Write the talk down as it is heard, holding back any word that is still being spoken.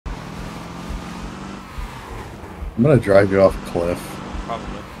I'm gonna drive you off a cliff.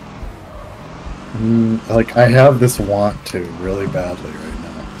 Probably. Like, I have this want to really badly right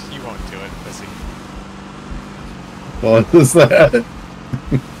now. You won't do it, pussy. What is that?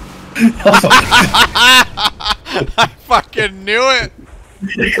 I fucking knew it!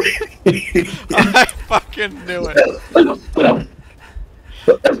 I fucking knew it!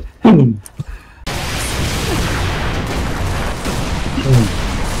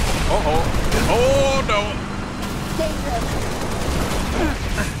 Uh-oh. Oh, no!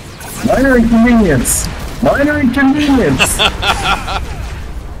 Minor inconvenience! Minor inconvenience!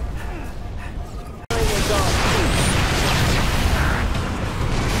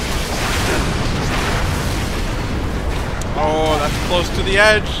 Oh, that's close to the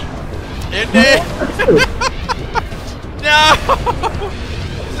edge! Indy! No!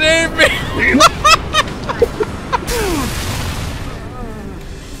 Save me!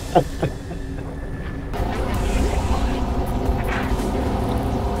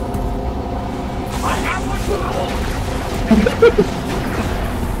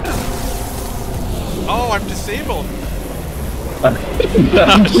 Oh, I'm disabled!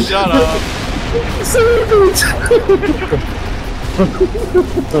 Shut up!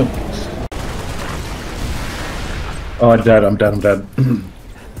 Oh, I'm dead, I'm dead, I'm dead.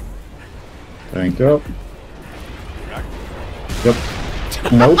 Thank you. Yep.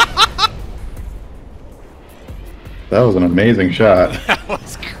 Nope. That was an amazing shot. That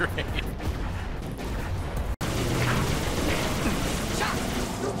was great.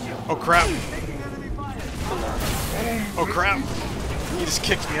 Oh crap. Oh crap. He just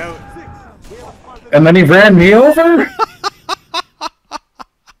kicked me out. And then he ran me over?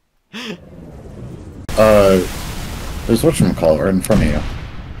 There's whatchamacallit right in front of you.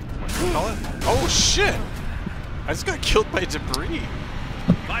 Whatchamacallit? Oh shit! I just got killed by debris.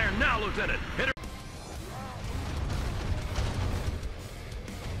 Fire now, Lieutenant! Hit her!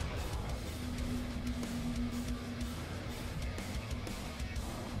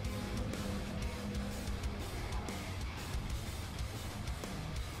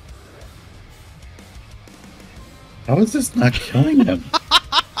 How is this not killing him?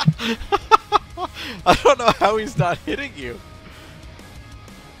 I don't know how he's not hitting you.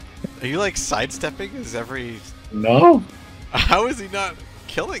 Are you like sidestepping his every... No. How is he not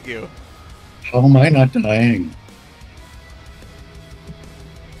killing you? How am I not dying?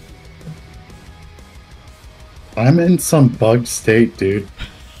 I'm in some bugged state, dude.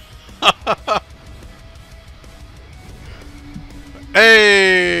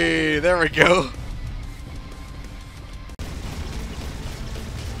 Hey, there we go.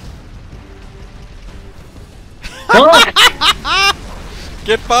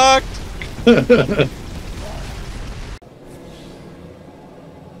 Get fucked!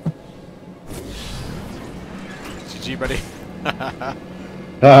 GG, buddy.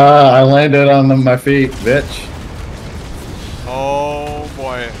 I landed on my feet, bitch. Oh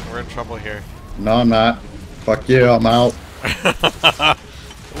boy, we're in trouble here. No, I'm not. Fuck you, I'm out.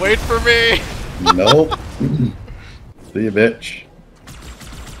 Wait for me! Nope. See you, bitch.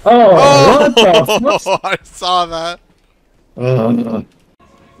 Oh, what the fuck? I saw that.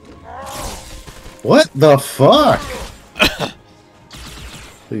 What the fuck?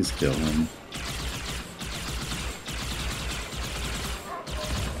 Please kill him.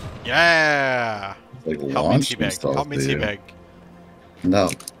 Yeah! Like, Help me launch teabag. himself, Help me dude. teabag. No.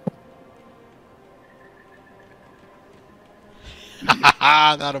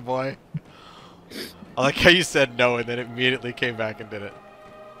 Not a boy. I like how you said no and then immediately came back and did it.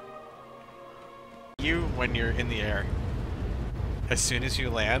 You, when you're in the air, as soon as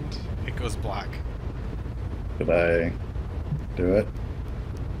you land, it goes black. Did I do it?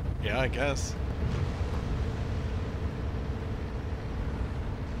 Yeah, I guess.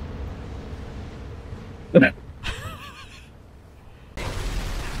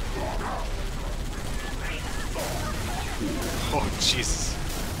 Oh, Jesus.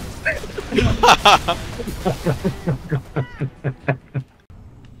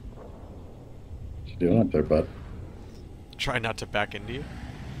 What you doing up there, bud? Try not to back into you.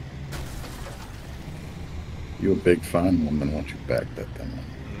 You a big fine woman, won't you back that thing up?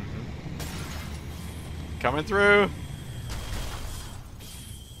 Coming through.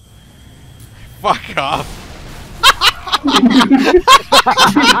 Fuck off.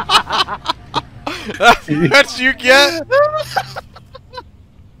 That's what you get.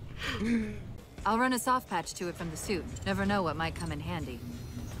 I'll run a soft patch to it from the suit. Never know what might come in handy.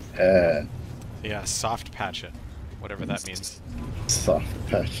 Yeah, soft patch it. Whatever that means. Soft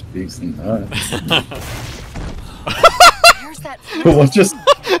patch, decent. Where's that? What just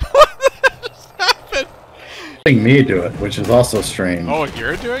happened? letting me do it, which is also strange. Oh,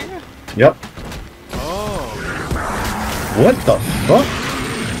 you're doing it? Yep. Oh. What the fuck?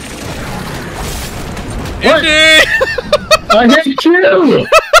 What? Indy! I hate you!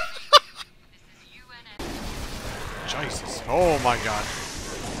 Jesus. Oh my god.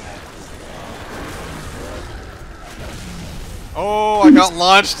 Oh, I got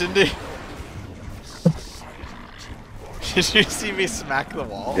launched, Indy. Did you see me smack the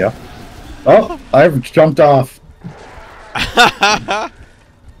wall? Yeah. Oh, I've jumped off.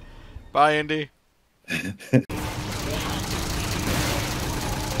 Bye, Indy.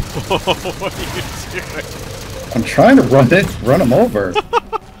 What are you doing? I'm trying to run him over.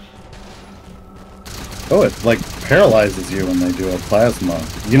 Oh, it like paralyzes you when they do a plasma.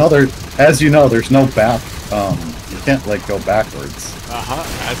 You know, as you know, there's no back. You can't like go backwards.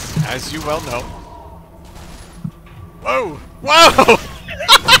 As you well know. Whoa! Whoa!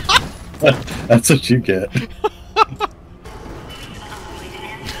 That's what you get.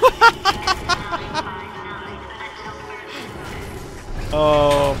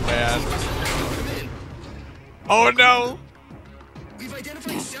 Oh man. Oh no! We've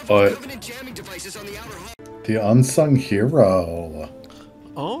identified several But Covenant jamming devices on the outer hull. the unsung hero.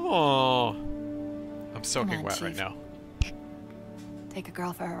 Oh. I'm soaking on, wet Chief. right now. Take a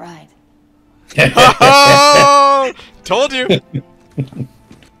girl for a ride. Oh! Told you! Maybe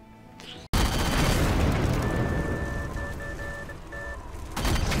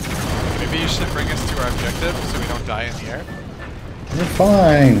you should bring us to our objective so we don't die in the air. We're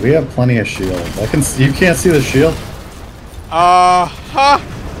fine. We have plenty of shield. You can't see the shield?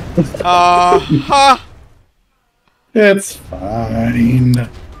 It's fine.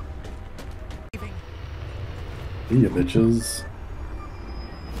 See ya, bitches.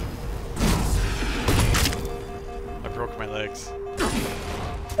 I broke my legs.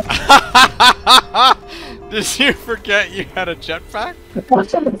 Did you forget you had a jetpack?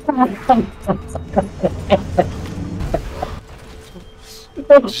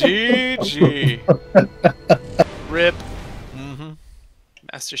 GG. Rip.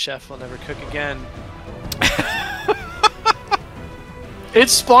 Master Chef will never cook again. It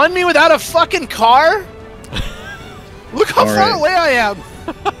spawned me without a fucking car? Look how far Alright. away I am!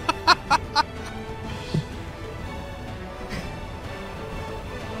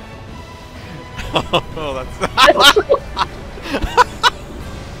 Oh, that's.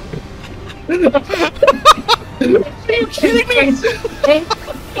 Are you kidding me?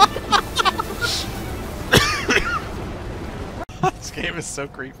 This game is so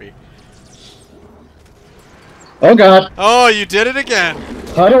creepy. Oh god. Oh, you did it again.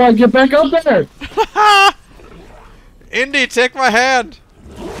 How do I get back up there? Indy, take my hand.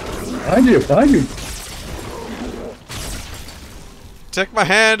 Behind you, behind you. Take my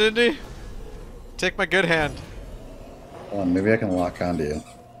hand, Indy. Take my good hand. Hold on, maybe I can lock onto you.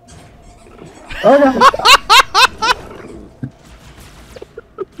 Oh god.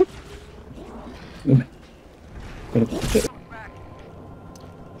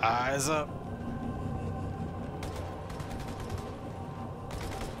 Eyes up.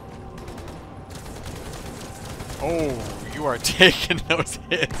 Oh, you are taking those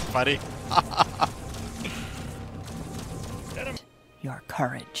hits, buddy. Your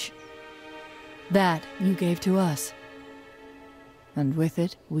courage. That you gave to us. And with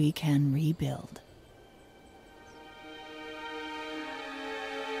it, we can rebuild.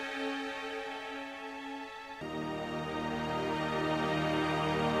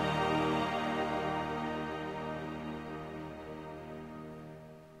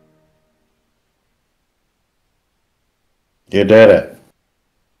 You did it.